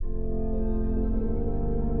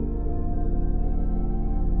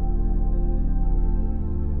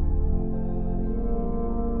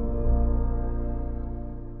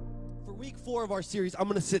4 of our series, I'm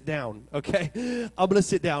going to sit down, okay? I'm going to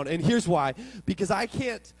sit down, and here's why. Because I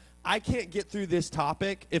can't get through this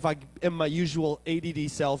topic if I am my usual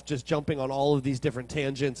ADD self just jumping on all of these different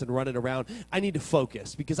tangents and running around. I need to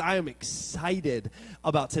focus because I am excited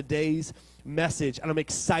about today's message, and I'm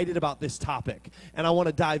excited about this topic, and I want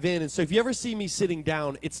to dive in. And so if you ever see me sitting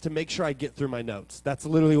down, it's to make sure I get through my notes. That's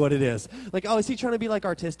literally what it is. Like, oh, is he trying to be like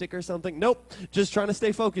artistic or something? Nope, just trying to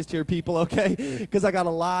stay focused here, people, okay? Because I got a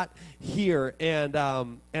lot here, and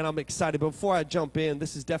I'm excited. But before I jump in,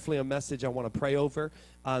 this is definitely a message I want to pray over,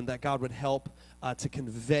 that God would help to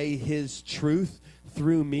convey his truth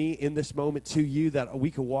through me in this moment to you, that we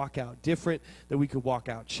could walk out different, that we could walk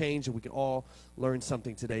out changed, and we could all learn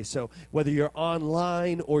something today. So whether you're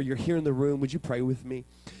online or you're here in the room, would you pray with me?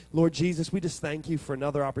 Lord Jesus, we just thank you for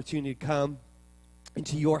another opportunity to come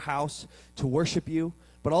into your house to worship you,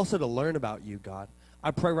 but also to learn about you, God.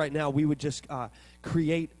 I pray right now we would just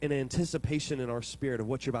create an anticipation in our spirit of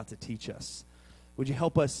what you're about to teach us. Would you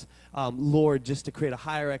help us, Lord, just to create a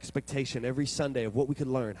higher expectation every Sunday of what we could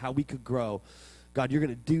learn, how we could grow. God, you're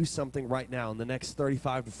going to do something right now in the next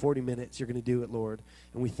 35 to 40 minutes. You're going to do it, Lord,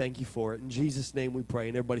 and we thank you for it. In Jesus' name we pray,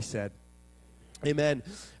 and everybody said, amen.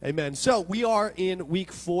 Amen. So we are in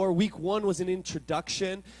week 4. Week 1 was an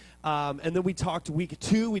introduction, and then we talked week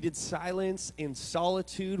 2. We did silence and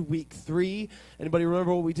solitude. Week 3, anybody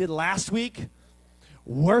remember what we did last week?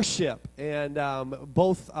 Worship. And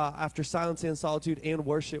both after silence and solitude and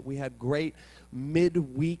worship, we had great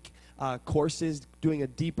midweek courses doing a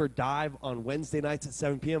deeper dive on Wednesday nights at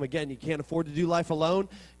 7 p.m. Again, you can't afford to do life alone.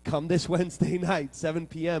 Come this Wednesday night, 7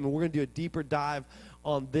 p.m., and we're going to do a deeper dive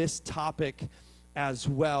on this topic as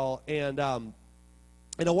well. And I'm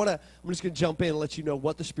just going to jump in and let you know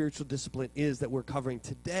what the spiritual discipline is that we're covering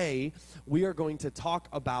today. We are going to talk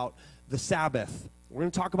about the Sabbath. We're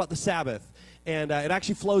going to talk about the Sabbath. And it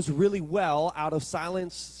actually flows really well out of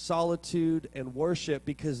silence, solitude, and worship,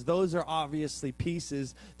 because those are obviously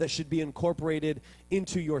pieces that should be incorporated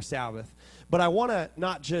into your Sabbath. But I want to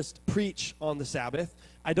not just preach on the Sabbath.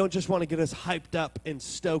 I don't just want to get us hyped up and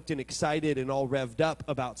stoked and excited and all revved up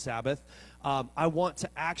about Sabbath. I want to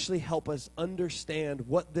actually help us understand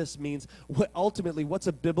what this means, ultimately what's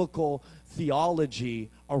a biblical theology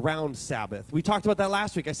around Sabbath. We talked about that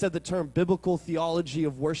last week. I said the term biblical theology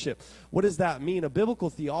of worship. What does that mean? A biblical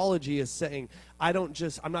theology is saying, I'm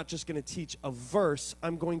not just going to teach a verse.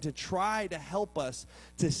 I'm going to try to help us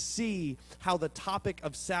to see how the topic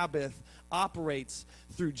of Sabbath operates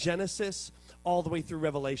through Genesis all the way through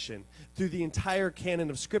Revelation, through the entire canon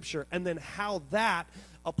of Scripture, and then how that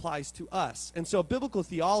applies to us. And so biblical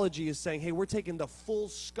theology is saying, hey, we're taking the full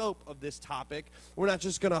scope of this topic. We're not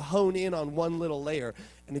just going to hone in on one little layer.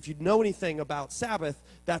 And if you know anything about Sabbath,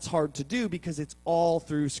 that's hard to do because it's all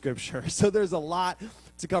through Scripture. So there's a lot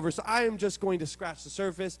to cover. So I am just going to scratch the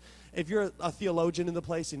surface. If you're a theologian in the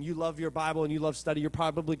place and you love your Bible and you love study, you're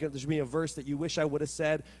probably going to, there's going to be a verse that you wish I would have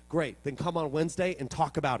said. Great. Then come on Wednesday and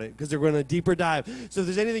talk about it because they're going to deeper dive. So if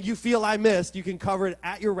there's anything you feel I missed, you can cover it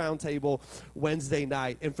at your round table Wednesday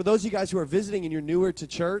night. And for those of you guys who are visiting and you're newer to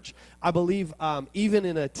church, I believe even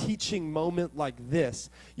in a teaching moment like this,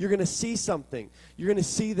 you're going to see something. You're going to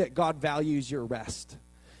see that God values your rest.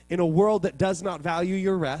 In a world that does not value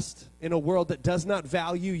your rest, in a world that does not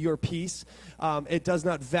value your peace, it does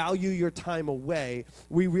not value your time away,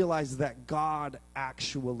 we realize that God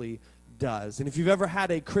actually does. And if you've ever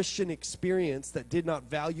had a Christian experience that did not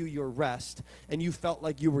value your rest and you felt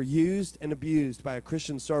like you were used and abused by a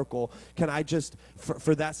Christian circle, can I just,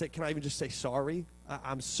 for that sake, can I even just say sorry?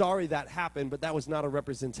 I'm sorry that happened, but that was not a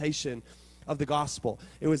representation of the gospel.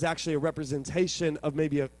 It was actually a representation of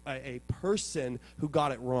maybe a person who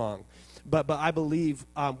got it wrong. But I believe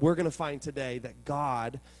we're going to find today that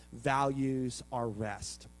God values our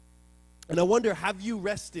rest. And I wonder, have you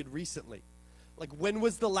rested recently? Like, when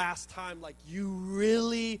was the last time, like, you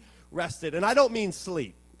really rested? And I don't mean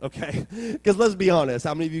sleep, okay? Because let's be honest,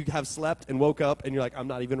 how many of you have slept and woke up and you're like, I'm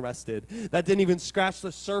not even rested. That didn't even scratch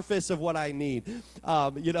the surface of what I need.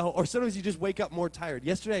 Or sometimes you just wake up more tired.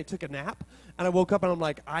 Yesterday I took a nap and I woke up and I'm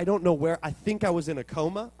like, I don't know where, I think I was in a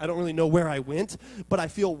coma. I don't really know where I went, but I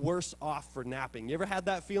feel worse off for napping. You ever had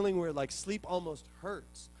that feeling where like sleep almost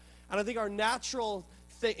hurts? And I think our natural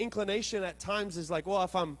inclination at times is like, well,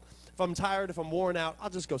 if I'm tired, if I'm worn out, I'll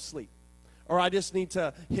just go sleep. Or I just need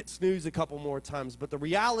to hit snooze a couple more times. But the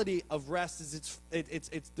reality of rest is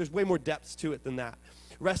there's way more depths to it than that.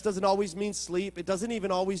 Rest doesn't always mean sleep. It doesn't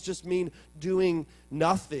even always just mean doing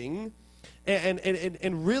nothing.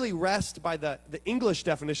 And really rest by the English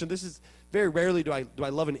definition, this is very rarely do I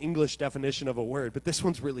love an English definition of a word, but this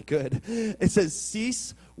one's really good. It says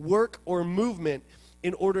cease work or movement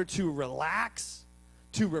in order to relax,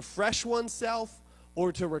 to refresh oneself,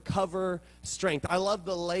 or to recover strength. I love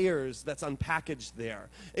the layers that's unpackaged there.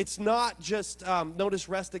 It's not just, notice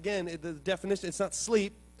rest again, the definition, it's not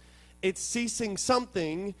sleep. It's ceasing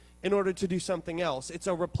something in order to do something else. It's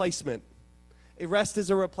a replacement. A rest is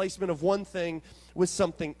a replacement of one thing with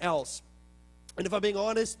something else. And if I'm being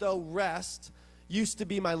honest, though, rest used to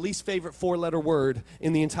be my least favorite four-letter word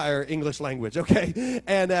in the entire English language, okay?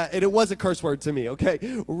 And it was a curse word to me,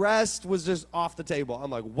 okay? Rest was just off the table. I'm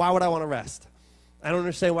like, why would I want to rest? I don't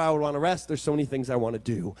understand why I would want to rest. There's so many things I want to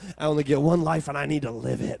do. I only get one life, and I need to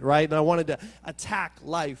live it, right? And I wanted to attack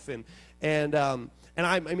life. And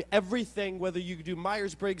I mean, everything, whether you do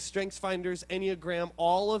Myers-Briggs, StrengthsFinders, Enneagram,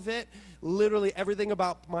 all of it, literally everything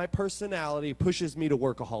about my personality pushes me to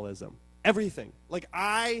workaholism. Everything. Like,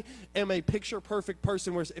 I am a picture-perfect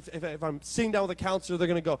person where if I'm sitting down with a counselor, they're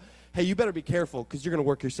going to go, hey, you better be careful because you're going to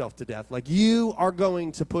work yourself to death. Like, you are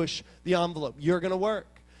going to push the envelope. You're going to work.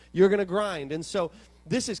 You're going to grind. And so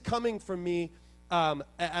this is coming from me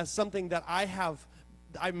as something that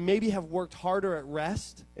I maybe have worked harder at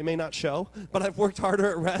rest. It may not show, but I've worked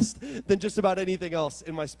harder at rest than just about anything else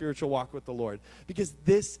in my spiritual walk with the Lord. Because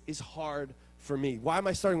this is hard for me. Why am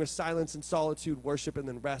I starting with silence and solitude, worship, and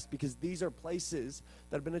then rest? Because these are places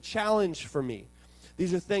that have been a challenge for me.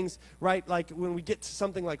 These are things, right, like when we get to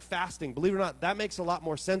something like fasting, believe it or not, that makes a lot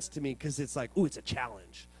more sense to me because it's like, ooh, it's a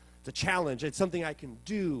challenge. It's a challenge. It's something I can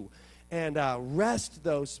do. And rest,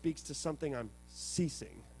 though, speaks to something I'm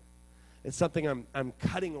ceasing. It's something I'm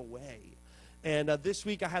cutting away. And this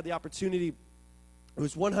week I had the opportunity, it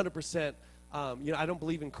was 100%, I don't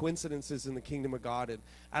believe in coincidences in the kingdom of God. And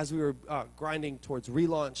as we were grinding towards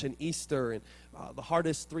relaunch and Easter and the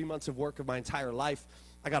hardest 3 months of work of my entire life,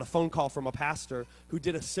 I got a phone call from a pastor who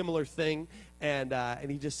did a similar thing. And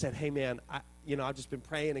he just said, hey, man, I've just been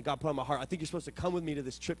praying and God put on my heart, I think you're supposed to come with me to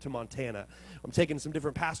this trip to Montana. I'm taking some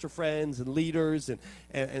different pastor friends and leaders and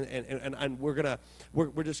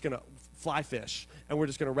we're just gonna fly fish and we're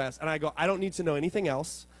just gonna rest. And I go, I don't need to know anything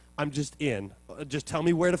else. I'm just in. Just tell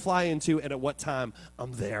me where to fly into and at what time.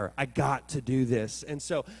 I'm there. I got to do this. And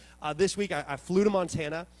so this week I flew to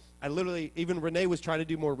Montana. I literally, even Renee was trying to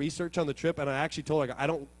do more research on the trip, and I actually told her, I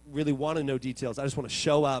don't really want to know details. I just want to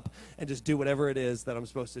show up and just do whatever it is that I'm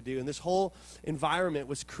supposed to do. And this whole environment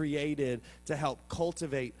was created to help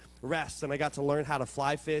cultivate rest. And I got to learn how to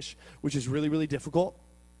fly fish, which is really, really difficult.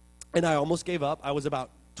 And I almost gave up. I was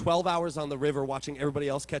about 12 hours on the river watching everybody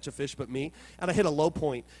else catch a fish but me. And I hit a low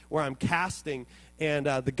point where I'm casting, and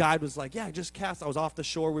the guide was like, yeah, just cast. I was off the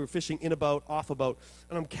shore. We were fishing in a boat, off a boat,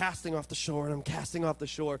 and I'm casting off the shore, and I'm casting off the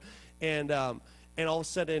shore. And all of a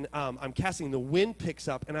sudden, I'm casting, the wind picks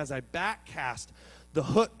up, and as I back cast, the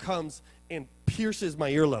hook comes and pierces my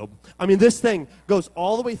earlobe. I mean, this thing goes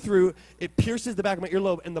all the way through. It pierces the back of my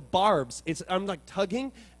earlobe, and the barbs, I'm like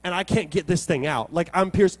tugging, and I can't get this thing out. Like, I'm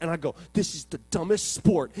pierced, and I go, this is the dumbest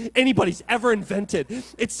sport anybody's ever invented.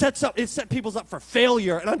 It set people up for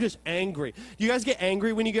failure, and I'm just angry. Do you guys get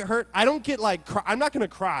angry when you get hurt? I don't get like, I'm not going to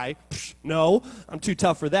cry. No, I'm too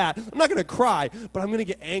tough for that. I'm not going to cry, but I'm going to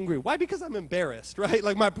get angry. Why? Because I'm embarrassed, right?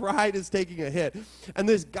 Like, my pride is taking a hit. And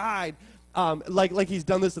this guide, like he's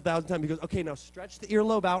done this 1,000 times. He goes, okay, now stretch the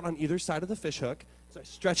earlobe out on either side of the fish hook. So I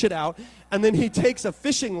stretch it out, and then he takes a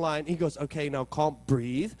fishing line. He goes, okay, now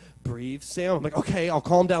breathe, Sam. I'm like, okay, I'll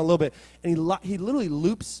calm down a little bit. And he literally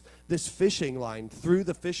loops this fishing line through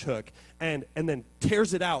the fish hook and then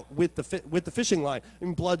tears it out with the fishing line,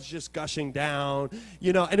 and blood's just gushing down,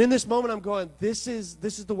 And in this moment, I'm going, this is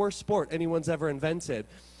the worst sport anyone's ever invented.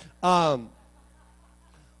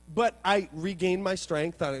 But I regained my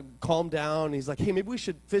strength. I calmed down. He's like, hey, maybe we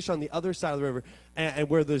should fish on the other side of the river and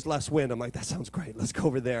where there's less wind. I'm like, that sounds great. Let's go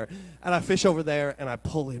over there. And I fish over there, and I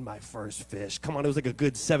pull in my first fish. Come on, it was like a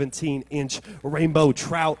good 17-inch rainbow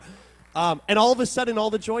trout. And all of a sudden, all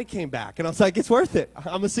the joy came back. And I was like, it's worth it.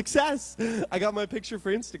 I'm a success. I got my picture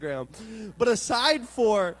for Instagram. But aside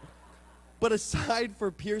for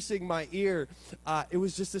piercing my ear, it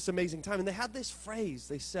was just this amazing time. And they had this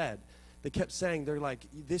phrase they kept saying, they're like,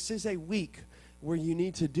 this is a week where you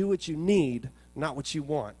need to do what you need, not what you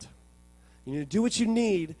want. You need to do what you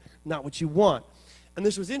need, not what you want. And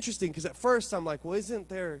this was interesting because at first I'm like, well,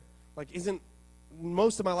 isn't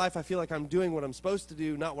most of my life I feel like I'm doing what I'm supposed to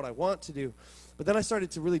do, not what I want to do. But then I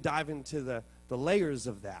started to really dive into the layers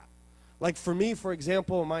of that. Like for me, for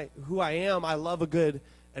example, who I am, I love a good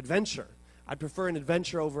adventure. I prefer an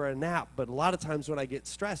adventure over a nap, but a lot of times when I get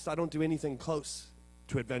stressed, I don't do anything close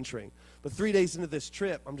to adventuring. But 3 days into this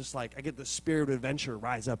trip, I'm just like, I get the spirit of adventure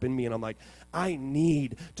rise up in me, and I'm like, I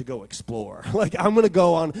need to go explore. Like, I'm going to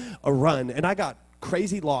go on a run. And I got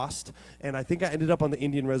crazy lost, and I think I ended up on the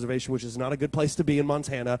Indian reservation, which is not a good place to be in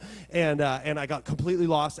Montana, and I got completely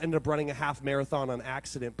lost, ended up running a half marathon on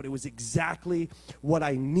accident, but it was exactly what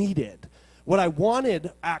I needed. What I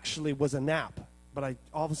wanted, actually, was a nap, but I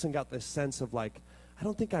all of a sudden got this sense of, like, I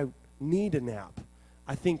don't think I need a nap.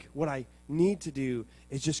 I think what I need to do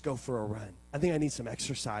is just go for a run. I think I need some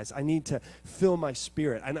exercise. I need to fill my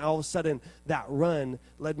spirit. And all of a sudden, that run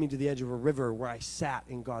led me to the edge of a river where I sat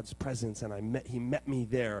in God's presence, and He met me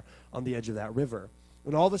there on the edge of that river.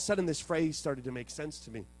 And all of a sudden, this phrase started to make sense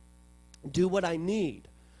to me. Do what I need,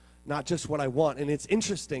 not just what I want. And it's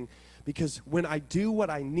interesting because when I do what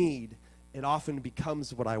I need, it often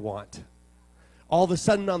becomes what I want. All of a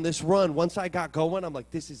sudden on this run, once I got going, I'm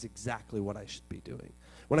like, this is exactly what I should be doing.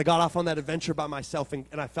 When I got off on that adventure by myself and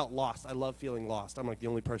I felt lost, I love feeling lost. I'm like the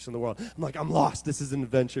only person in the world. I'm like, I'm lost. This is an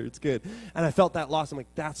adventure. It's good. And I felt that loss. I'm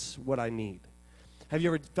like, that's what I need. Have you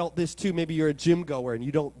ever felt this too? Maybe you're a gym goer and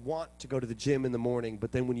you don't want to go to the gym in the morning,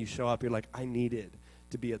 but then when you show up, you're like, I needed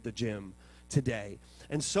to be at the gym today.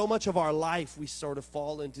 And so much of our life, we sort of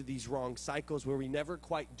fall into these wrong cycles where we never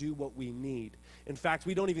quite do what we need. In fact,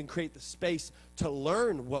 we don't even create the space to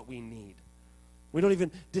learn what we need. We don't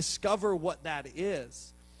even discover what that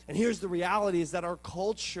is. And here's the reality is that our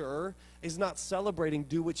culture is not celebrating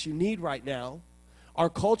do what you need right now. Our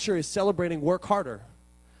culture is celebrating work harder,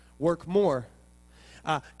 work more,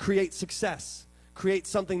 create success, create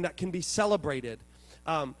something that can be celebrated.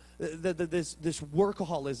 This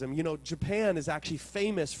workaholism, you know, Japan is actually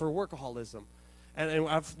famous for workaholism. And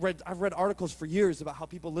I've read articles for years about how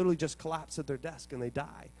people literally just collapse at their desk and they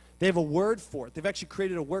die. They have a word for it. They've actually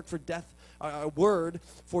created a word for death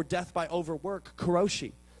by overwork,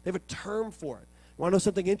 karoshi. They have a term for it. You want to know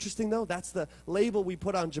something interesting, though? That's the label we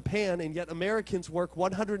put on Japan, and yet Americans work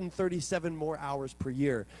 137 more hours per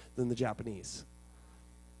year than the Japanese.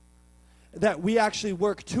 That we actually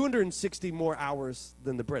work 260 more hours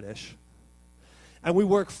than the British, and we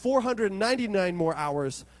work 499 more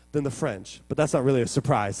hours than the French. But that's not really a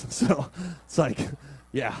surprise. So it's like,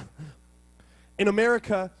 yeah. In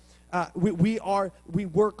America, we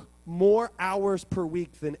work more hours per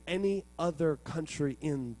week than any other country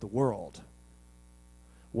in the world.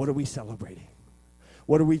 What are we celebrating?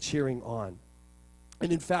 What are we cheering on?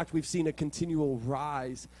 And in fact, we've seen a continual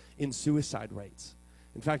rise in suicide rates.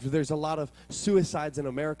 In fact, there's a lot of suicides in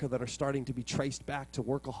America that are starting to be traced back to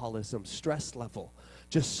workaholism, stress level.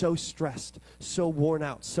 Just so stressed, so worn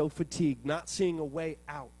out, so fatigued, not seeing a way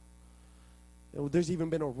out. You know, there's even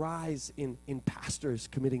been a rise in pastors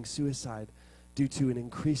committing suicide due to an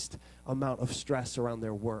increased amount of stress around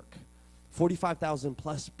their work. 45,000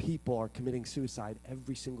 plus people are committing suicide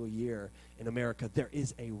every single year in America. There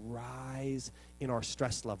is a rise in our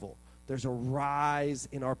stress level. There's a rise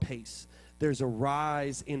in our pace. There's a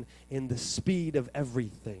rise in the speed of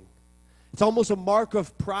everything. It's almost a mark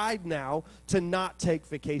of pride now to not take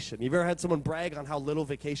vacation. You've ever had someone brag on how little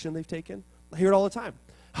vacation they've taken? I hear it all the time.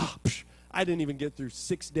 Oh, I didn't even get through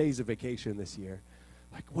 6 days of vacation this year.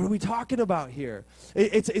 Like, what are we talking about here?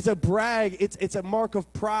 It's a brag. It's a mark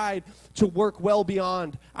of pride to work well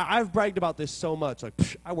beyond. I've bragged about this so much. Like,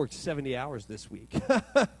 I worked 70 hours this week.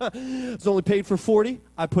 I was only paid for 40.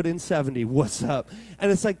 I put in 70. What's up?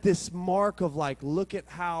 And it's like this mark of, like, look at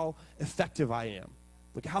how effective I am.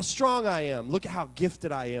 Look at how strong I am. Look at how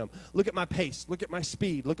gifted I am. Look at my pace. Look at my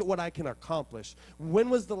speed. Look at what I can accomplish. When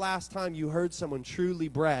was the last time you heard someone truly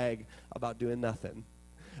brag about doing nothing?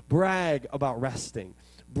 Brag about resting.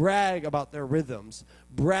 Brag about their rhythms.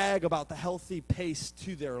 Brag about the healthy pace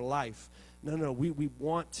to their life. No, we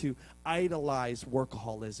want to idolize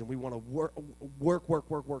workaholism. We want to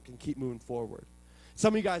work, and keep moving forward.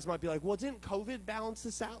 Some of you guys might be like, well, didn't COVID balance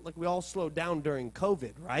this out? Like, we all slowed down during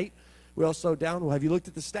COVID, right? We all slowed down. Well, have you looked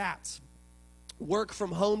at the stats? Work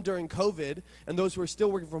from home during COVID and those who are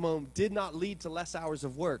still working from home did not lead to less hours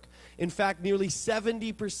of work. In fact, nearly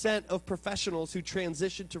 70% of professionals who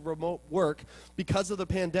transitioned to remote work because of the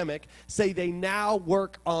pandemic say they now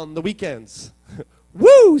work on the weekends.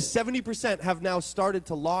 Woo! 70% have now started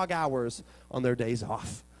to log hours on their days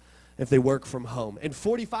off if they work from home. And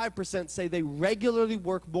 45% say they regularly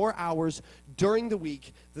work more hours during the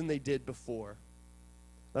week than they did before.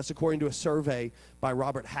 That's according to a survey by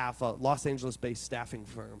Robert Half, a Los Angeles-based staffing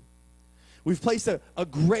firm. We've placed a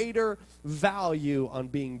greater value on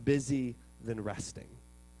being busy than resting.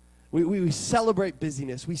 We celebrate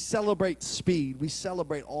busyness. We celebrate speed. We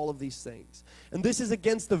celebrate all of these things. And this is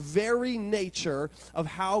against the very nature of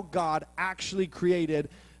how God actually created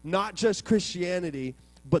not just Christianity,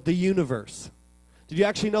 but the universe. Did you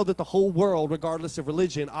actually know that the whole world, regardless of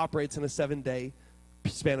religion, operates in a 7-day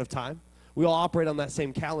span of time? We all operate on that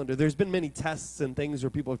same calendar. There's been many tests and things where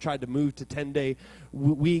people have tried to move to 10-day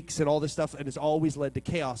weeks and all this stuff, and it's always led to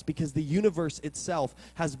chaos because the universe itself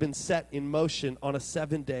has been set in motion on a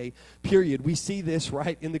 7-day period. We see this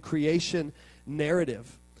right in the creation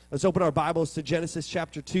narrative. Let's open our Bibles to Genesis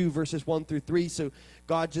chapter 2, verses 1 through 3. So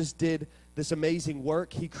God just did this amazing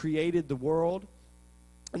work. He created the world.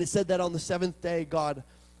 And it said that on the 7th day, God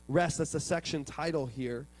rests. That's the section title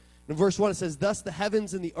here. In verse 1, it says, "Thus the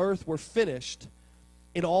heavens and the earth were finished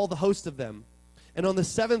in all the host of them. And on the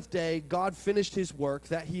 7th day, God finished his work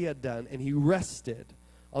that he had done, and he rested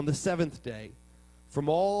on the 7th day from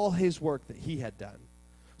all his work that he had done.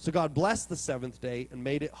 So God blessed the 7th day and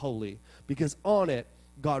made it holy, because on it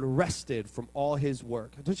God rested from all his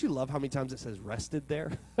work." Don't you love how many times it says rested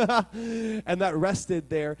there? And that rested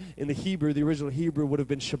there in the Hebrew, the original Hebrew, would have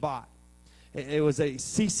been Shabbat. It was a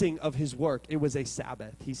ceasing of his work. It was a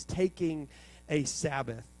Sabbath. He's taking a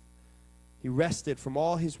Sabbath. He rested from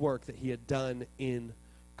all his work that he had done in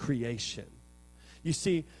creation. You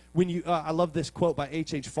see, when you, I love this quote by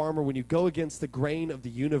H.H. Farmer, when you go against the grain of the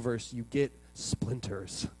universe, you get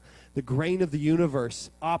splinters. The grain of the universe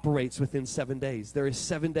operates within 7 days. There is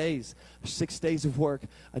 7 days, 6 days of work,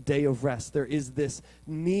 a day of rest. There is this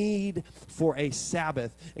need for a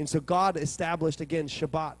Sabbath. And so God established, again,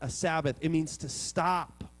 Shabbat, a Sabbath. It means to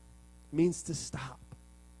stop. It means to stop.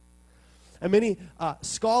 And many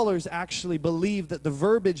scholars actually believe that the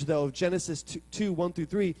verbiage, though, of Genesis 2, 1 through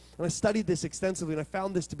 3, and I studied this extensively, and I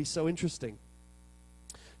found this to be so interesting.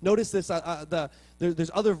 Notice this,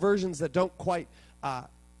 there's other versions that don't quite...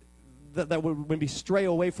 that would maybe stray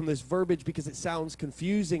away from this verbiage because it sounds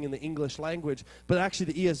confusing in the English language. But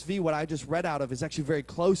actually the ESV, what I just read out of, is actually very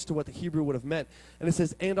close to what the Hebrew would have meant. And it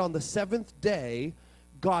says, "And on the 7th day,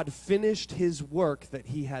 God finished his work that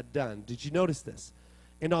he had done." Did you notice this?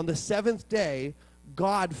 And on the 7th day,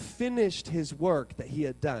 God finished his work that he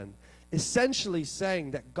had done. Essentially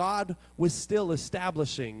saying that God was still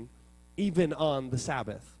establishing even on the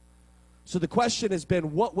Sabbath. So the question has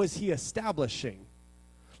been, what was he establishing?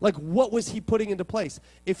 Like, what was he putting into place?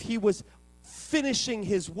 If he was finishing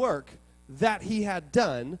his work that he had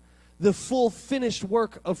done, the full finished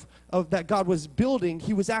work of that God was building,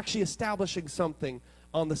 he was actually establishing something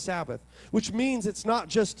on the Sabbath. Which means it's not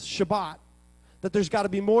just Shabbat, that there's got to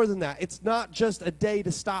be more than that. It's not just a day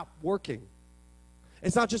to stop working.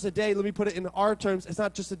 It's not just a day, let me put it in our terms, it's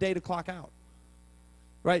not just a day to clock out.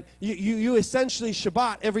 Right? You essentially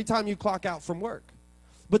Shabbat every time you clock out from work.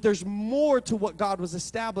 But there's more to what God was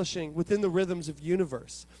establishing within the rhythms of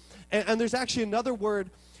universe. And there's actually another word,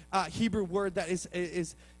 Hebrew word, that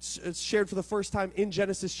is shared for the first time in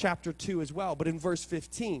Genesis chapter 2 as well, but in verse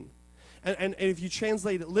 15. And if you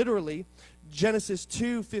translate it literally, Genesis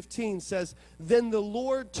 2:15 says, "Then the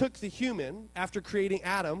Lord took the human, after creating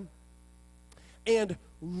Adam, and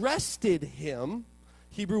rested him,"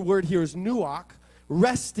 Hebrew word here is nuach,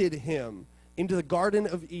 rested him into the Garden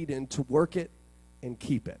of Eden to work it and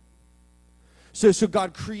keep it. So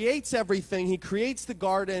God creates everything. He creates the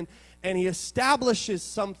garden, and he establishes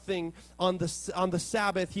something on the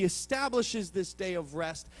Sabbath. He establishes this day of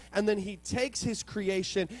rest, and then he takes his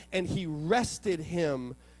creation and he rested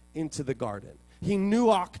him into the garden. He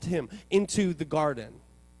nuached him into the garden.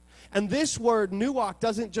 And this word nuach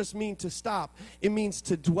doesn't just mean to stop. It means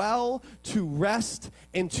to dwell, to rest,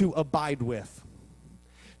 and to abide with.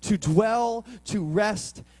 To dwell, to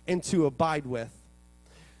rest, and to abide with.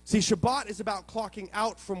 See, Shabbat is about clocking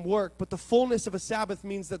out from work, but the fullness of a Sabbath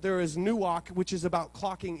means that there is nuach, which is about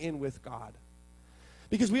clocking in with God.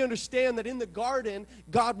 Because we understand that in the garden,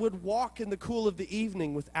 God would walk in the cool of the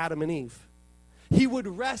evening with Adam and Eve. He would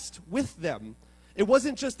rest with them. It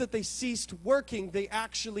wasn't just that they ceased working, they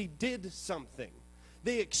actually did something.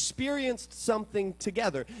 They experienced something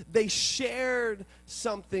together. They shared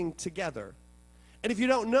something together. And if you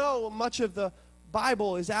don't know, much of the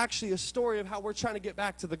Bible is actually a story of how we're trying to get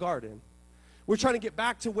back to the garden. We're trying to get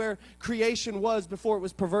back to where creation was before it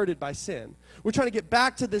was perverted by sin. We're trying to get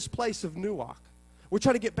back to this place of nuach. We're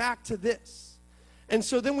trying to get back to this. And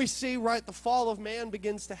so then we see, right, the fall of man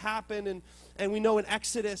begins to happen, and we know in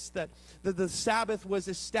Exodus that the Sabbath was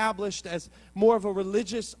established as more of a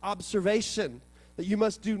religious observation, that you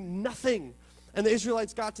must do nothing. And the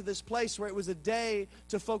Israelites got to this place where it was a day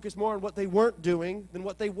to focus more on what they weren't doing than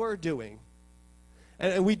what they were doing.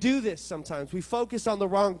 And we do this sometimes. We focus on the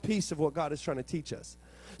wrong piece of what God is trying to teach us.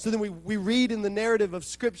 So then we read in the narrative of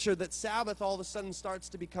Scripture that Sabbath all of a sudden starts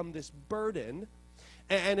to become this burden,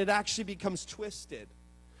 and it actually becomes twisted.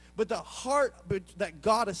 But the heart that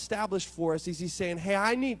God established for us is he's saying, hey,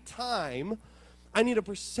 I need time. I need a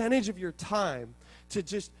percentage of your time to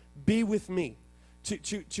just be with me,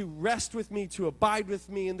 to rest with me, to abide with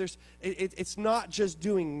me. And it's not just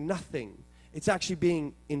doing nothing. It's actually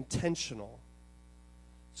being intentional.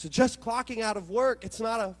 So just clocking out of work, it's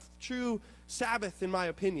not a true Sabbath in my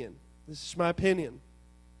opinion. This is my opinion.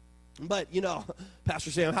 But,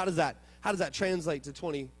 Pastor Sam, how does that translate to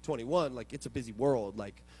 2021? Like, it's a busy world.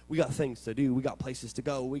 Like, we got things to do. We got places to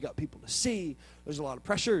go. We got people to see. There's a lot of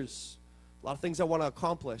pressures, a lot of things I want to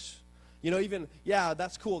accomplish.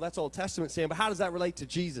 That's cool. That's Old Testament, Sam. But how does that relate to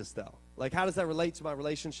Jesus, though? Like, how does that relate to my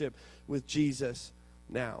relationship with Jesus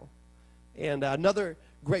now? And another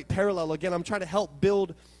great parallel, again, I'm trying to help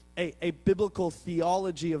build a biblical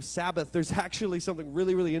theology of Sabbath. There's actually something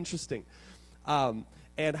really, really interesting.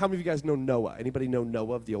 And how many of you guys know Noah? Anybody know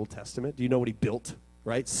Noah of the Old Testament? Do you know what he built,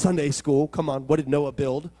 right? Sunday school. Come on. What did Noah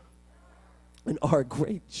build? An ark.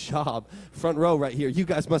 Great job. Front row right here. You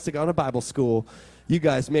guys must have gone to Bible school. You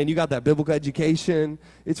guys, man, you got that biblical education.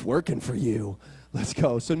 It's working for you. Let's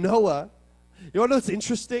go. So Noah, you want to know what's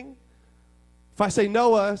interesting? If I say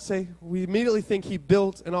Noah, we immediately think he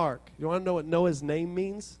built an ark. You want to know what Noah's name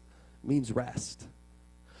means? It means rest.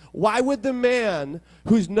 Why would the man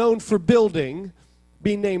who's known for building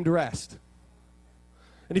be named Rest?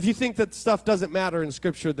 And if you think that stuff doesn't matter in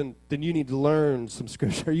Scripture, then you need to learn some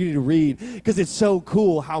Scripture. You need to read, because it's so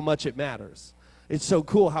cool how much it matters. It's so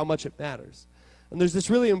cool how much it matters. And there's this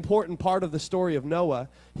really important part of the story of Noah.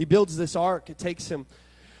 He builds this ark. It takes him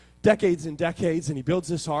decades and decades, and he builds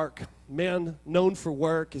this ark. Man known for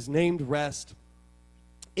work is named Rest.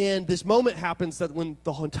 And this moment happens that when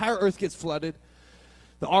the entire earth gets flooded,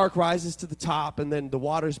 the ark rises to the top, and then the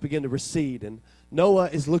waters begin to recede. And Noah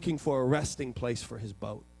is looking for a resting place for his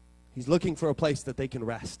boat. He's looking for a place that they can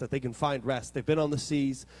rest, that they can find rest. They've been on the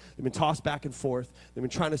seas. They've been tossed back and forth. They've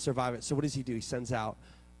been trying to survive it. So what does he do? He sends out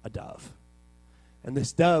a dove. And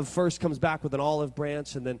this dove first comes back with an olive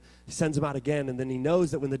branch, and then he sends him out again. And then he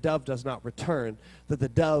knows that when the dove does not return, that the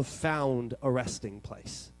dove found a resting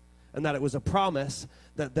place. And that it was a promise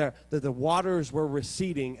that the waters were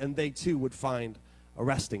receding, and they too would find a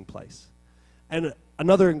resting place. And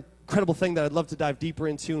another incredible thing that I'd love to dive deeper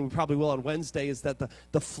into, and we probably will on Wednesday, is that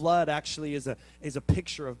the flood actually is a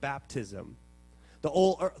picture of baptism. The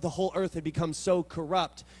whole earth had become so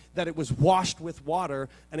corrupt that it was washed with water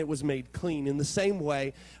and it was made clean. In the same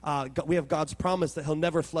way, we have God's promise that he'll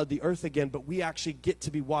never flood the earth again, but we actually get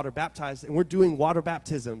to be water baptized, and we're doing water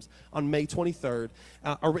baptisms on May 23rd.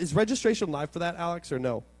 Is registration live for that, Alex, or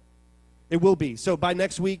no? It will be. So by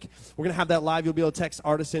next week, we're going to have that live. You'll be able to text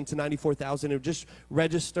Artisan to 94,000 and just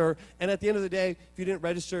register. And at the end of the day, if you didn't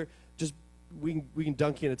register, just we can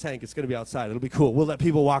dunk you in a tank. It's going to be outside. It'll be cool. We'll let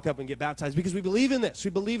people walk up and get baptized because we believe in this.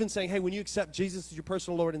 We believe in saying, hey, when you accept Jesus as your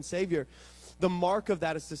personal Lord and Savior, the mark of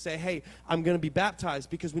that is to say, hey, I'm going to be baptized,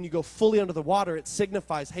 because when you go fully under the water, it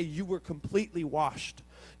signifies, hey, you were completely washed,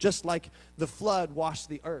 just like the flood washed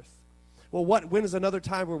the earth. Well, when is another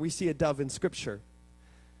time where we see a dove in Scripture?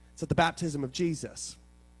 It's at the baptism of Jesus.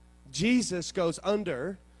 Jesus goes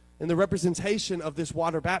under. In the representation of this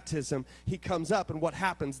water baptism, he comes up, and what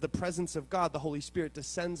happens? The presence of God, the Holy Spirit,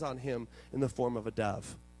 descends on him in the form of a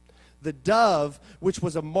dove. The dove, which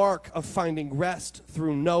was a mark of finding rest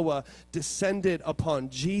through Noah, descended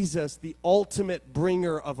upon Jesus, the ultimate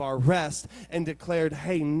bringer of our rest, and declared,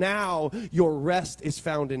 hey, now your rest is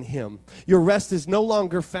found in him. Your rest is no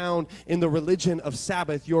longer found in the religion of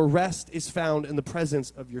Sabbath. Your rest is found in the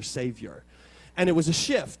presence of your Savior. And it was a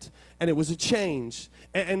shift, and it was a change.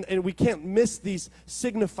 And we can't miss these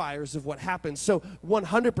signifiers of what happens. So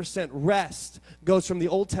 100% rest goes from the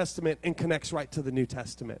Old Testament and connects right to the New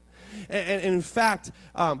Testament. And in fact,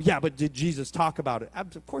 but did Jesus talk about it?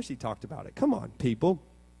 Of course he talked about it. Come on, people.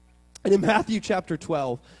 And in Matthew chapter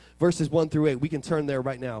 12, verses 1 through 8, we can turn there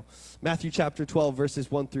right now. Matthew chapter 12,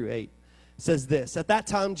 verses 1 through 8. Says this: at that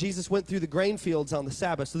time Jesus went through the grain fields on the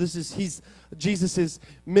Sabbath. So Jesus is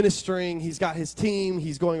ministering. He's got his team.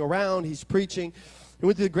 He's going around. He's preaching. He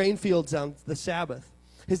went through the grain fields on the Sabbath.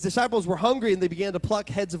 His disciples were hungry, and they began to pluck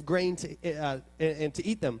heads of grain and to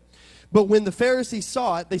eat them. But when the Pharisees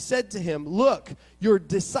saw it, they said to him, look, your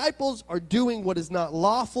disciples are doing what is not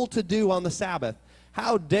lawful to do on the Sabbath.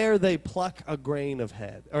 How dare they pluck a grain of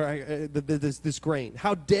head, or this grain?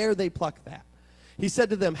 How dare they pluck that? He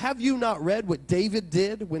said to them, have you not read what David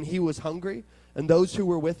did when he was hungry, and those who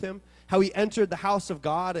were with him? How he entered the house of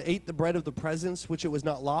God and ate the bread of the presence, which it was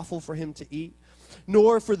not lawful for him to eat,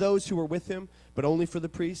 nor for those who were with him, but only for the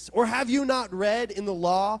priests? Or have you not read in the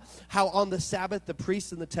law how on the Sabbath the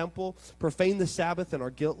priests in the temple profane the Sabbath and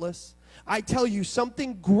are guiltless? I tell you,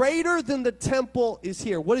 something greater than the temple is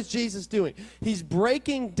here. What is Jesus doing? He's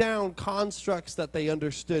breaking down constructs that they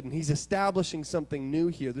understood, and he's establishing something new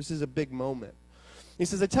here. This is a big moment. He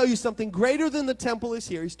says, I tell you something, greater than the temple is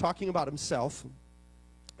here. He's talking about himself.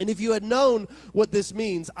 And if you had known what this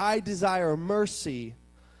means, I desire mercy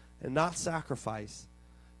and not sacrifice,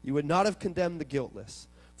 you would not have condemned the guiltless.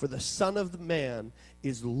 For the Son of Man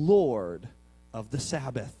is Lord of the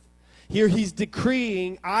Sabbath. Here he's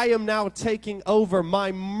decreeing, I am now taking over.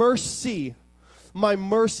 My mercy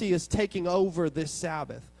is taking over this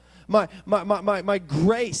Sabbath. My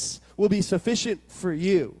grace will be sufficient for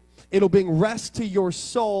you. It'll bring rest to your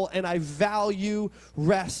soul, and I value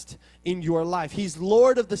rest in your life. He's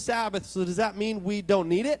Lord of the Sabbath, so does that mean we don't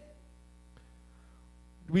need it?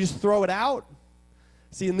 Do we just throw it out?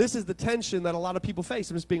 See, and this is the tension that a lot of people face.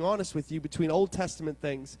 I'm just being honest with you, between Old Testament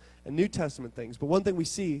things and New Testament things. But one thing we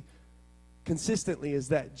see consistently is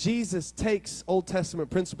that Jesus takes Old Testament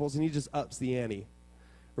principles and he just ups the ante,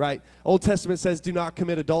 right? Old Testament says, do not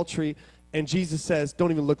commit adultery. And Jesus says, don't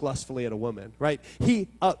even look lustfully at a woman, right? He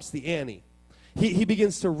ups the ante. He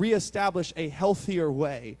begins to reestablish a healthier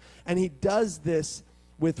way. And he does this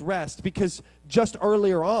with rest because just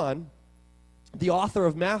earlier on, the author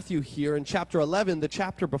of Matthew here in chapter 11, the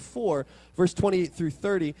chapter before, verse 28 through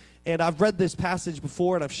 30, and I've read this passage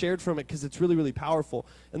before and I've shared from it because it's really, really powerful.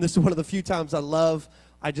 And this is one of the few times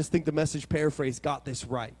I just think the Message paraphrase got this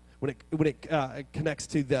right when it connects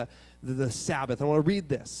to the Sabbath. I want to read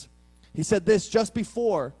this. He said this just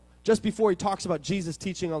before he talks about Jesus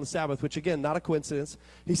teaching on the Sabbath, which again, not a coincidence.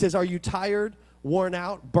 He says, are you tired, worn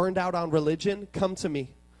out, burned out on religion? Come to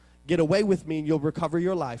me. Get away with me and you'll recover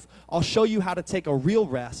your life. I'll show you how to take a real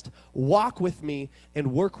rest. Walk with me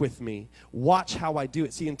and work with me. Watch how I do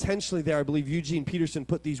it. See, intentionally there, I believe Eugene Peterson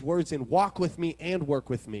put these words in, walk with me and work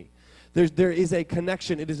with me. There is a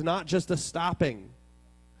connection. It is not just a stopping.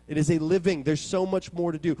 It is a living. There's so much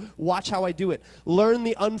more to do. Watch how I do it. Learn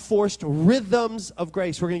the unforced rhythms of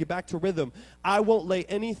grace. We're going to get back to rhythm. I won't lay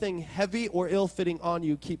anything heavy or ill-fitting on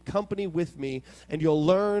you. Keep company with me, and you'll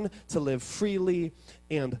learn to live freely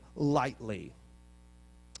and lightly.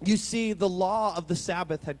 You see, the law of the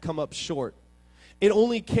Sabbath had come up short. It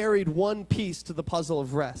only carried one piece to the puzzle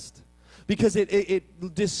of rest because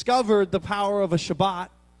it discovered the power of a Shabbat.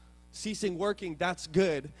 Ceasing working, that's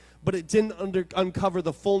good, but it didn't uncover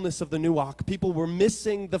the fullness of the nuach. People were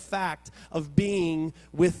missing the fact of being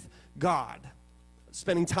with God,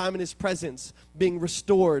 spending time in his presence, being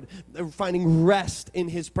restored, finding rest in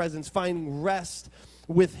his presence, finding rest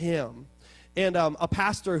with him. And a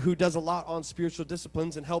pastor who does a lot on spiritual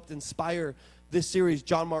disciplines and helped inspire this series,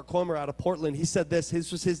 John Mark Comer out of Portland, he said this. This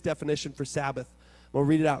was his definition for Sabbath. I'm going to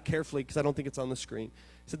read it out carefully because I don't think it's on the screen.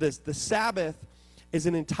 He said this, the Sabbath is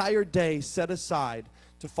an entire day set aside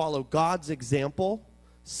to follow God's example,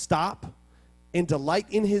 stop, and delight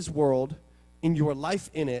in his world, in your life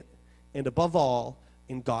in it, and above all,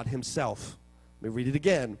 in God himself. Let me read it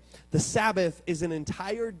again. The Sabbath is an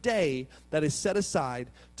entire day that is set aside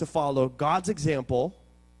to follow God's example,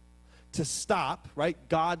 to stop, right?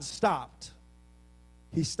 God stopped.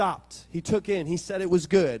 He stopped. He took in. He said it was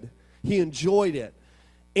good. He enjoyed it.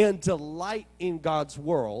 And delight in God's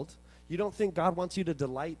world. You don't think God wants you to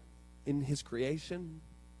delight in his creation?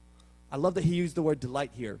 I love that he used the word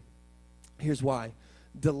delight here. Here's why.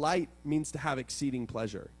 Delight means to have exceeding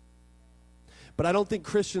pleasure. But I don't think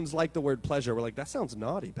Christians like the word pleasure. We're like, that sounds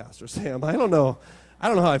naughty, Pastor Sam. I don't know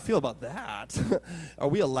how I feel about that. Are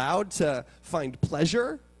we allowed to find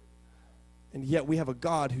pleasure? And yet we have a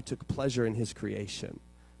God who took pleasure in his creation.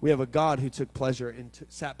 We have a God who took pleasure and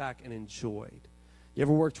sat back and enjoyed. You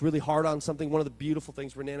ever worked really hard on something? One of the beautiful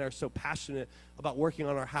things, Renee and I are so passionate about working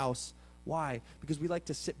on our house. Why? Because we like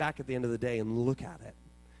to sit back at the end of the day and look at it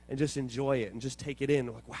and just enjoy it and just take it in.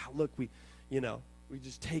 We're like, wow, look, we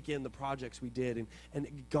just take in the projects we did. And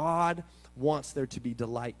God wants there to be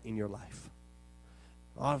delight in your life.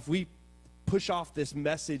 If we push off this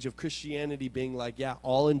message of Christianity being like, yeah,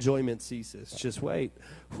 all enjoyment ceases. Just wait.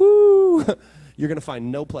 Whoo! You're going to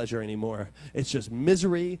find no pleasure anymore. It's just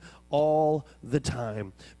misery all the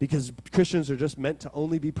time because Christians are just meant to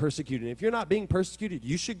only be persecuted. If you're not being persecuted,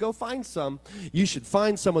 you should go find some. You should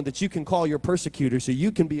find someone that you can call your persecutor so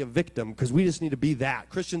you can be a victim because we just need to be that.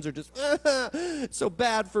 Christians are just, it's so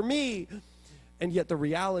bad for me. And yet the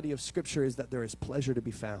reality of Scripture is that there is pleasure to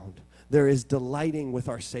be found. There is delighting with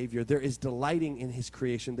our Savior. There is delighting in his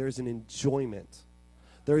creation. There is an enjoyment.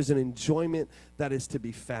 There is an enjoyment that is to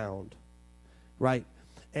be found. Right?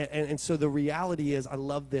 And so the reality is, I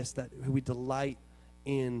love this, that we delight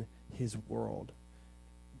in his world.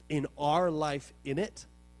 In our life in it,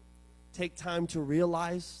 take time to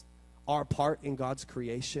realize our part in God's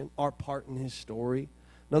creation, our part in his story.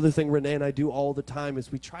 Another thing Renee and I do all the time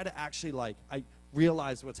is we try to actually I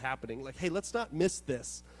realize what's happening. Like, hey, let's not miss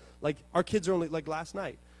this. Like, our kids are only, like last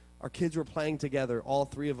night, our kids were playing together, all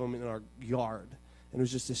three of them in our yard. And it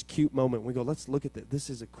was just this cute moment. We go, let's look at this. This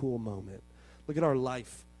is a cool moment. Look at our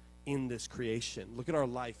life in this creation. Look at our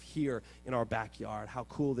life here in our backyard, how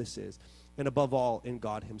cool this is. And above all, in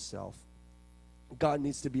God himself. God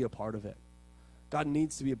needs to be a part of it. God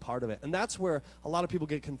needs to be a part of it. And that's where a lot of people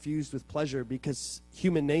get confused with pleasure, because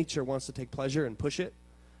human nature wants to take pleasure and push it.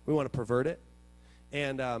 We want to pervert it.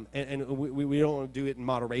 And we don't want to do it in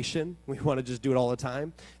moderation. We want to just do it all the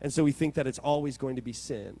time. And so we think that it's always going to be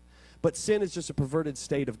sin. But sin is just a perverted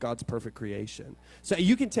state of God's perfect creation. So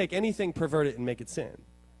you can take anything, pervert it, and make it sin.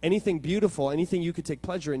 Anything beautiful, anything you could take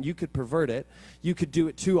pleasure in, you could pervert it. You could do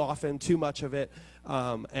it too often, too much of it,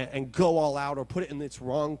 and go all out, or put it in its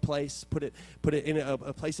wrong place, put it in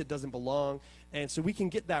a place it doesn't belong. And so we can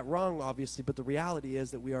get that wrong, obviously, but the reality is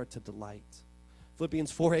that we are to delight.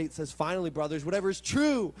 Philippians 4:8 says, finally, brothers, whatever is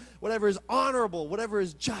true, whatever is honorable, whatever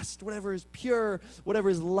is just, whatever is pure, whatever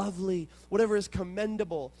is lovely, whatever is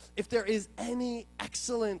commendable, if there is any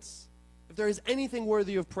excellence, if there is anything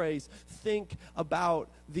worthy of praise, think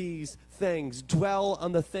about these things. Dwell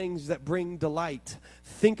on the things that bring delight.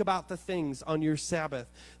 Think about the things on your Sabbath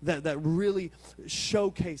that really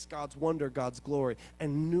showcase God's wonder, God's glory,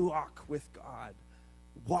 and walk with God.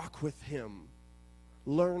 Walk with him.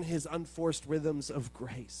 Learn his unforced rhythms of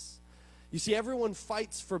grace. You see, everyone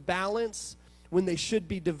fights for balance when they should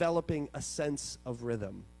be developing a sense of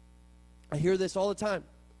rhythm. I hear this all the time.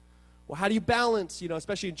 Well, how do you balance,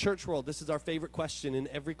 especially in church world, this is our favorite question in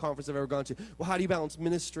every conference I've ever gone to. Well, how do you balance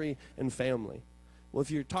ministry and family? Well, if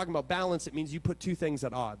you're talking about balance, it means you put two things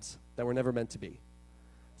at odds that were never meant to be.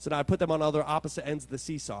 So now I put them on other opposite ends of the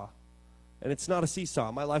seesaw. And it's not a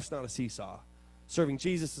seesaw. My life's not a seesaw. Serving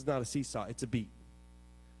Jesus is not a seesaw. It's a beat.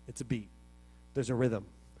 It's a beat. There's a rhythm.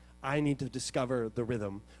 I need to discover the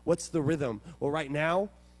rhythm. What's the rhythm? Well, right now,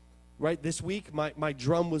 right this week, my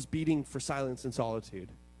drum was beating for silence and solitude.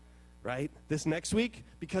 Right? This next week,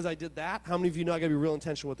 because I did that, how many of you know I got to be real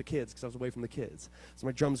intentional with the kids because I was away from the kids? So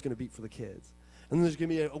my drum's going to beat for the kids. And then there's going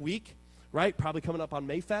to be a week, right, probably coming up on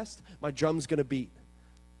Mayfest, my drum's going to beat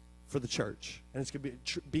for the church. And it's going to be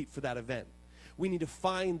a beat for that event. We need to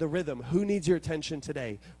find the rhythm. Who needs your attention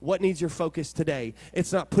today? What needs your focus today?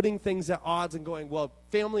 It's not putting things at odds and going, well,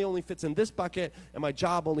 family only fits in this bucket and my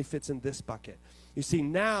job only fits in this bucket. You see,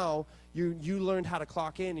 now you learned how to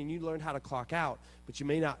clock in and you learned how to clock out, but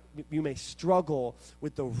you may struggle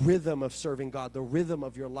with the rhythm of serving God, the rhythm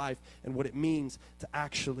of your life, and what it means to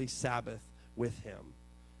actually Sabbath with him.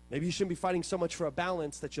 Maybe you shouldn't be fighting so much for a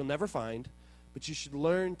balance that you'll never find, but you should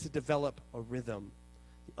learn to develop a rhythm,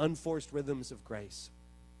 the unforced rhythms of grace.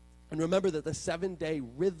 And remember that the 7-day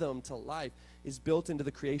rhythm to life is built into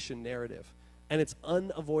the creation narrative, and it's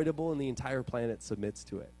unavoidable, and the entire planet submits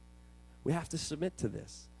to it. We have to submit to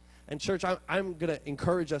this. And church, I'm going to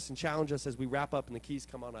encourage us and challenge us as we wrap up and the keys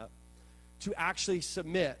come on up to actually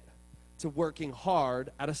submit to working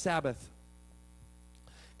hard at a Sabbath.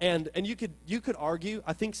 And you could argue,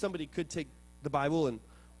 I think somebody could take the Bible and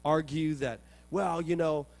argue that, well,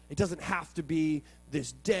 it doesn't have to be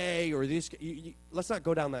this day or this. Let's not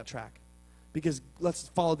go down that track, because let's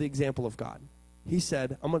follow the example of God. He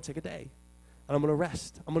said, I'm going to take a day and I'm going to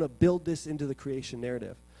rest. I'm going to build this into the creation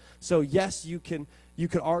narrative. So yes, you could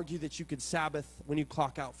argue that you could Sabbath when you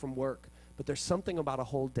clock out from work, but there's something about a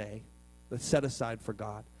whole day that's set aside for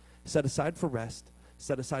God, set aside for rest,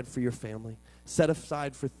 set aside for your family, set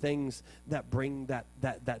aside for things that bring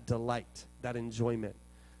that delight, that enjoyment.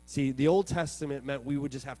 See, the Old Testament meant we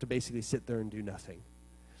would just have to basically sit there and do nothing.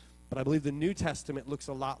 But I believe the New Testament looks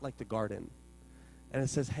a lot like the garden. And it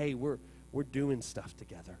says, hey, we're doing stuff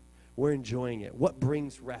together. We're enjoying it. What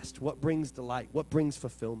brings rest? What brings delight? What brings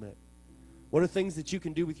fulfillment? What are things that you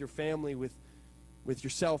can do with your family, with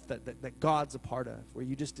yourself that God's a part of, where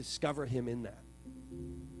you just discover him in that?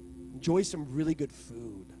 Enjoy some really good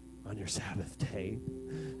food on your Sabbath day.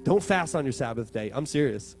 Don't fast on your Sabbath day. I'm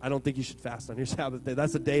serious. I don't think you should fast on your Sabbath day.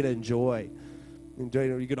 That's a day to enjoy.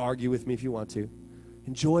 You could argue with me if you want to.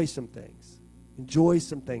 Enjoy some things. Enjoy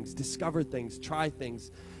some things. Discover things. Try things.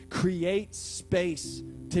 Create space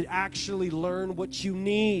to actually learn what you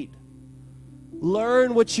need.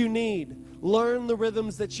 Learn what you need. Learn the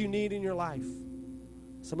rhythms that you need in your life.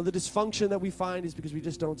 Some of the dysfunction that we find is because we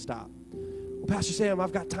just don't stop. Well, Pastor Sam,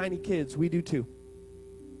 I've got tiny kids. We do too.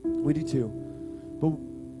 We do too. But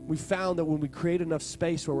we found that when we create enough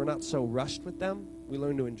space where we're not so rushed with them, we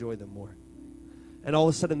learn to enjoy them more. And all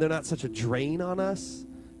of a sudden, they're not such a drain on us,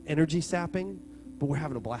 energy sapping, but we're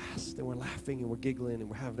having a blast, and we're laughing, and we're giggling, and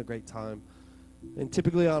we're having a great time. And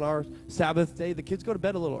typically on our Sabbath day, the kids go to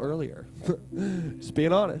bed a little earlier. Just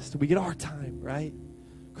being honest. We get our time, right?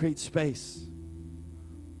 create space.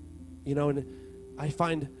 You know, and I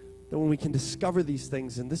find that when we can discover these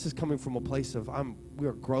things, and this is coming from a place of we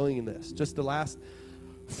are growing in this. Just the last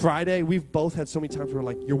Friday, we've both had so many times where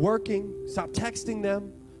we're like, you're working, stop texting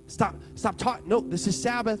them, stop talking. No, this is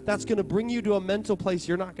Sabbath. That's going to bring you to a mental place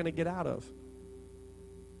you're not going to get out of.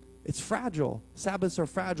 It's fragile. Sabbaths are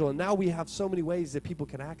fragile, and now we have so many ways that people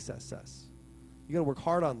can access us. You got to work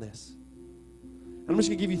hard on this. I'm just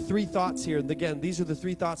going to give you 3 thoughts here. And again, these are the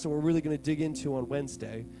 3 thoughts that we're really going to dig into on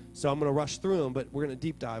Wednesday. So I'm going to rush through them, but we're going to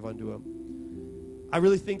deep dive onto them. I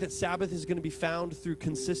really think that Sabbath is going to be found through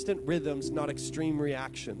consistent rhythms, not extreme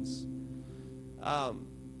reactions.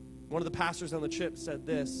 One of the pastors on the trip said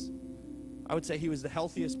this. I would say he was the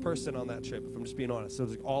healthiest person on that trip, if I'm just being honest. So it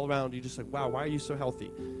was like all around, you just like, wow, why are you so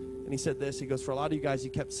healthy? And he said this. He goes, for a lot of you guys,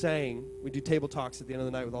 you kept saying, we do table talks at the end of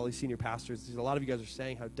the night with all these senior pastors. He said, a lot of you guys are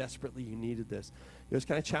saying how desperately you needed this. He goes,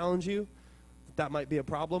 can I challenge you that might be a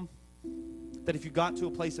problem? That if you got to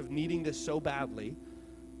a place of needing this so badly,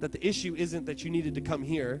 that the issue isn't that you needed to come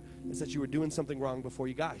here, it's that you were doing something wrong before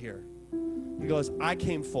you got here. He goes, I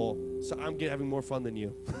came full, so I'm having more fun than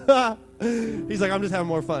you. He's like, I'm just having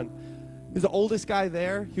more fun. He's the oldest guy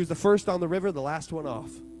there. He was the first on the river, the last one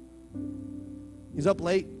off. He's up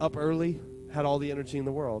late, up early, had all the energy in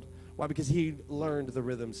the world. Why? Because he learned the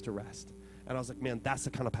rhythms to rest. And I was like, man, that's the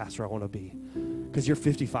kind of pastor I want to be. Because you're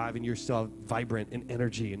 55 and you're still vibrant and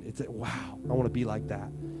energy. And it's like, wow, I want to be like that.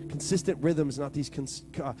 Consistent rhythms, not these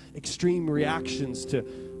extreme reactions to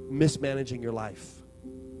mismanaging your life.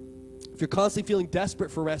 If you're constantly feeling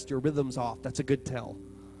desperate for rest, your rhythm's off. That's a good tell.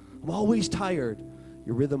 I'm always tired.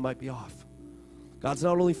 Your rhythm might be off. God's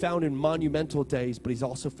not only found in monumental days, but he's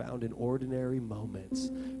also found in ordinary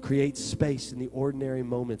moments. Create space in the ordinary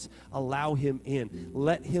moments. Allow him in.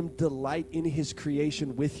 Let him delight in his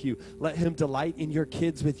creation with you. Let him delight in your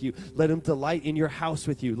kids with you. Let him delight in your house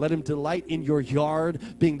with you. Let him delight in your yard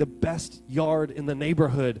being the best yard in the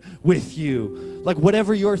neighborhood with you. Like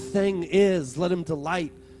whatever your thing is, let him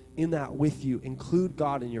delight in that with you. Include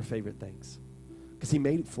God in your favorite things because he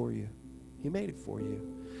made it for you. He made it for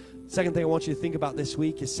you. Second thing I want you to think about this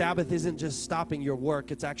week is Sabbath isn't just stopping your work,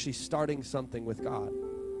 it's actually starting something with God.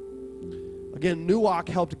 Again, Nuach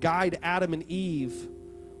helped guide Adam and Eve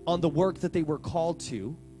on the work that they were called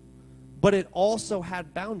to, but it also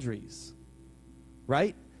had boundaries,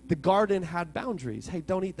 right? The garden had boundaries. Hey,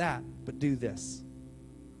 don't eat that, but do this.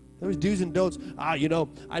 There was do's and don'ts. I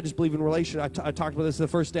just believe in relationship. I talked about this the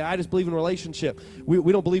first day. I just believe in relationship.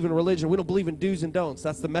 We don't believe in religion. We don't believe in do's and don'ts.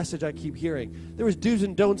 That's the message I keep hearing. There was do's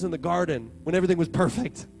and don'ts in the garden when everything was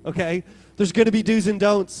perfect, okay? There's going to be do's and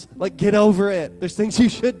don'ts. Like, get over it. There's things you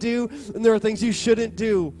should do, and there are things you shouldn't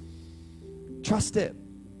do. Trust it.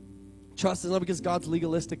 Trust it not because God's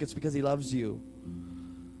legalistic. It's because he loves you.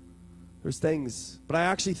 There's things. But I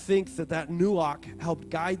actually think that Nuach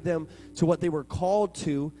helped guide them to what they were called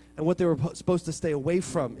to and what they were supposed to stay away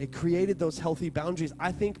from. It created those healthy boundaries.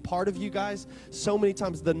 I think part of you guys, so many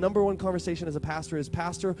times, the number one conversation as a pastor is,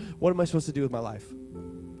 Pastor, what am I supposed to do with my life?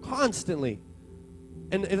 Constantly.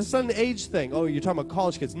 And it's not an age thing. Oh, you're talking about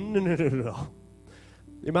college kids. No.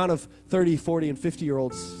 The amount of 30, 40, and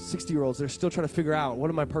 50-year-olds, 60-year-olds, they're still trying to figure out,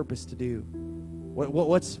 what am I purpose to do? What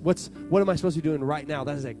am I supposed to be doing right now?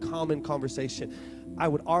 That is a common conversation. I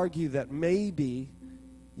would argue that maybe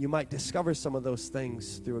you might discover some of those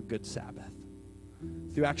things through a good Sabbath,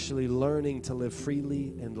 through actually learning to live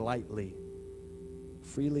freely and lightly.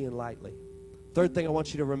 Freely and lightly. Third thing I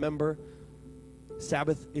want you to remember,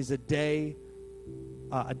 Sabbath is a day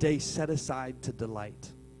set aside to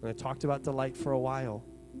delight. And I talked about delight for a while.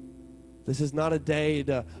 This is not a day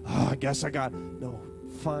to, no.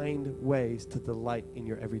 Find ways to delight in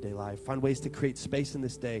your everyday life. Find ways to create space in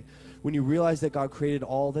this day. When you realize that God created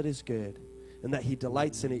all that is good and that he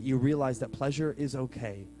delights in it, you realize that pleasure is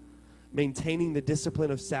okay. Maintaining the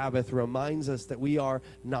discipline of Sabbath reminds us that we are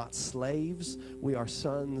not slaves, we are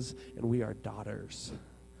sons and we are daughters.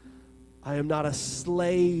 I am not a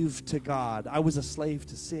slave to God. I was a slave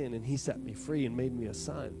to sin and he set me free and made me a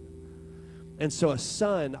son. And so a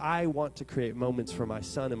son, I want to create moments for my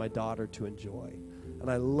son and my daughter to enjoy. And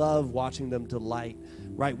I love watching them delight.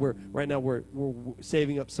 Right now we're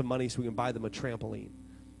saving up some money so we can buy them a trampoline.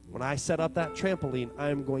 When I set up that trampoline,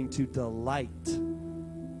 I'm going to delight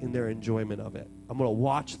in their enjoyment of it. I'm going to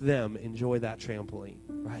watch them enjoy that trampoline,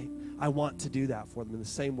 right? I want to do that for them in the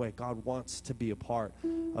same way God wants to be a part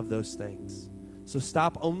of those things. So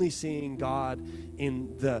stop only seeing God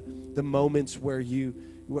in the moments where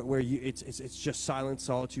it's just silent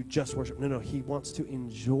solitude, just worship. No, he wants to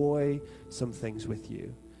enjoy some things with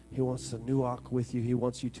you. He wants to nuach with you. He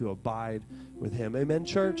wants you to abide with him. Amen,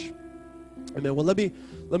 church? Amen. Well, let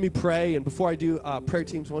me pray, and before I do, prayer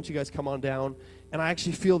teams, why don't you guys come on down? And I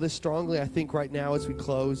actually feel this strongly, I think, right now as we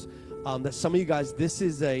close, that some of you guys, this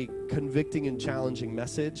is a convicting and challenging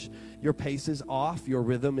message. Your pace is off. Your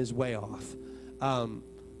rhythm is way off.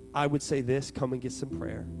 I would say this, come and get some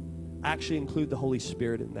prayer. Actually include the Holy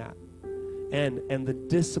Spirit in that. And the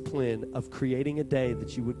discipline of creating a day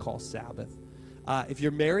that you would call Sabbath. If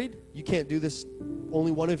you're married, you can't do this.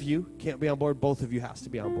 Only one of you can't be on board. Both of you has to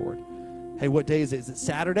be on board. Hey, what day is it? Is it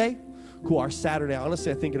Saturday? Cool, our Saturday.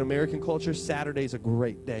 Honestly, I think in American culture, Saturday is a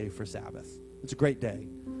great day for Sabbath. It's a great day.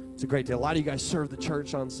 It's a great day. A lot of you guys serve the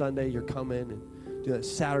church on Sunday. You're coming and do that.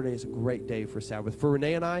 Saturday is a great day for Sabbath. For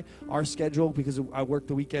Renee and I, our schedule, because I work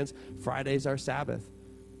the weekends, Friday's our Sabbath.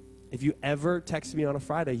 If you ever text me on a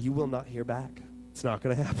Friday, you will not hear back. It's not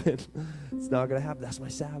going to happen. It's not going to happen. That's my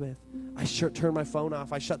Sabbath. I turn my phone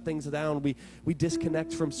off. I shut things down. We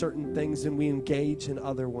disconnect from certain things, and we engage in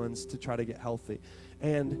other ones to try to get healthy.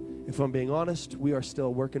 And if I'm being honest, we are still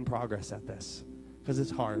a work in progress at this because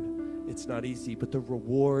it's hard. It's not easy, but the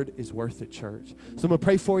reward is worth it, church. So I'm going to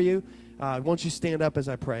pray for you. Won't you stand up as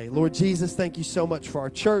I pray? Lord Jesus, thank you so much for our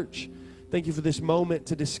church. Thank you for this moment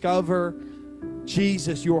to discover,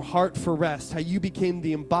 Jesus, your heart for rest, how you became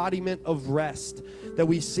the embodiment of rest that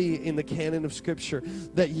we see in the canon of Scripture,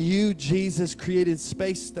 that you, Jesus, created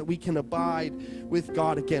space that we can abide with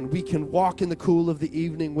God again. We can walk in the cool of the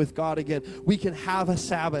evening with God again. We can have a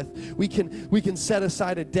Sabbath. We can set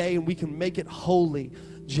aside a day and we can make it holy,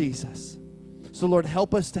 Jesus. So, Lord,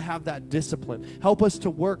 help us to have that discipline. Help us to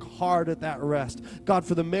work hard at that rest. God,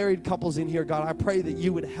 for the married couples in here, God, I pray that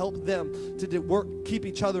you would help them to keep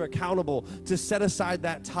each other accountable, to set aside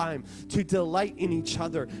that time, to delight in each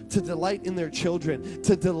other, to delight in their children,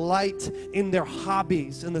 to delight in their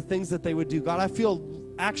hobbies and the things that they would do. God, I feel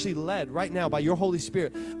actually led right now by your Holy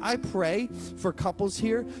Spirit. I pray for couples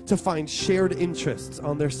here to find shared interests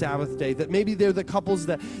on their Sabbath day, that maybe they're the couples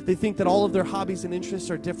that they think that all of their hobbies and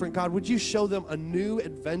interests are different. God, would you show them a new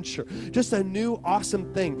adventure, just a new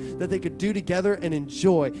awesome thing that they could do together and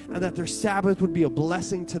enjoy, and that their Sabbath would be a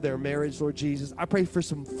blessing to their marriage, Lord Jesus. I pray for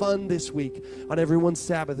some fun this week on everyone's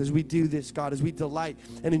Sabbath as we do this, God, as we delight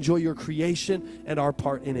and enjoy your creation and our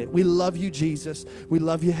part in it. We love you, Jesus. We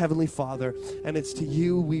love you, Heavenly Father, and it's to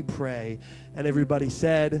you we pray. And everybody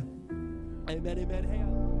said, amen, amen. Hey,